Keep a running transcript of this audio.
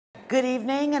Good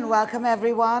evening and welcome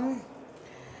everyone.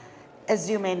 As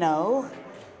you may know,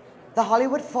 the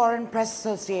Hollywood Foreign Press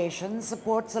Association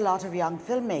supports a lot of young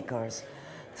filmmakers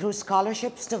through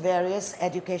scholarships to various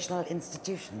educational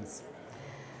institutions.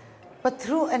 But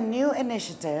through a new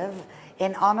initiative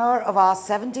in honor of our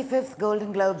 75th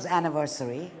Golden Globes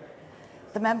anniversary,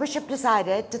 the membership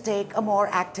decided to take a more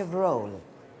active role.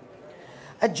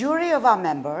 A jury of our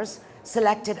members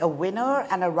selected a winner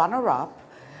and a runner-up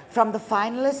from the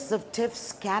finalists of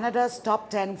TIFF's Canada's Top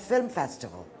 10 Film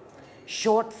Festival,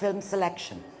 Short Film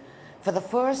Selection, for the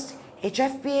first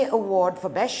HFPA Award for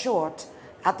Best Short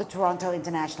at the Toronto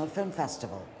International Film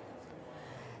Festival.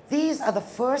 These are the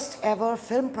first ever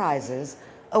film prizes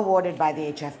awarded by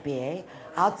the HFPA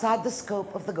outside the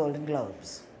scope of the Golden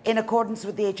Globes. In accordance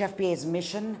with the HFPA's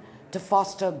mission to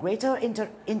foster greater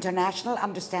international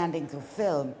understanding through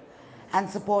film and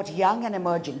support young and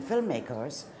emerging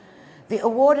filmmakers, the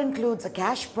award includes a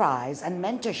cash prize and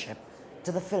mentorship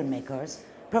to the filmmakers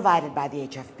provided by the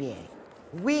HFPA.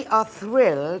 We are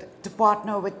thrilled to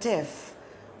partner with TIFF,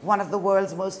 one of the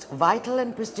world's most vital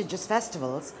and prestigious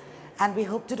festivals, and we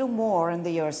hope to do more in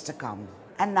the years to come.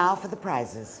 And now for the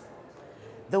prizes.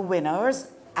 The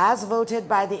winners, as voted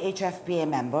by the HFPA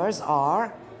members,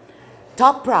 are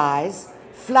top prize,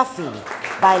 Fluffy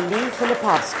by Lee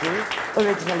Filipovsky,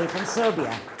 originally from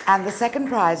Serbia. And the second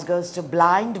prize goes to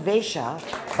Blind Vaysha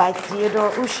by Theodore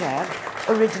Ushev,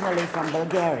 originally from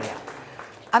Bulgaria.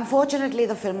 Unfortunately,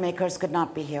 the filmmakers could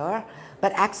not be here,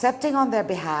 but accepting on their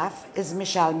behalf is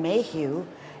Michelle Mayhew,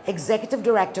 Executive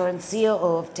Director and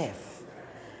COO of TIFF.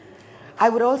 I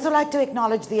would also like to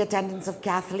acknowledge the attendance of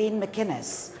Kathleen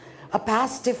McInnes, a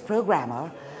past TIFF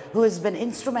programmer who has been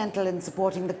instrumental in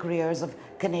supporting the careers of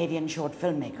Canadian short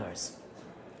filmmakers.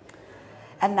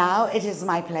 And now it is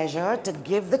my pleasure to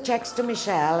give the checks to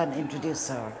Michelle and introduce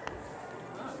her.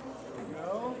 There you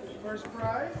go. First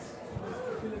prize,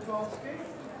 Mr. Filipovsky.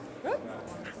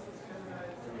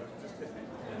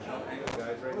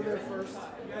 Over there first.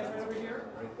 You guys right over here?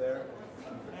 Right there.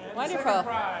 And wonderful. Second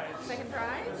prize. Second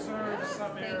prize. Serve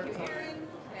some air. Thank you, Erin.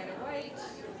 And a white.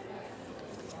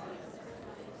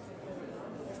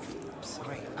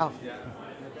 Sorry. Oh. Yeah.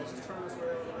 Just turn this way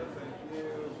over. Thank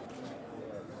you.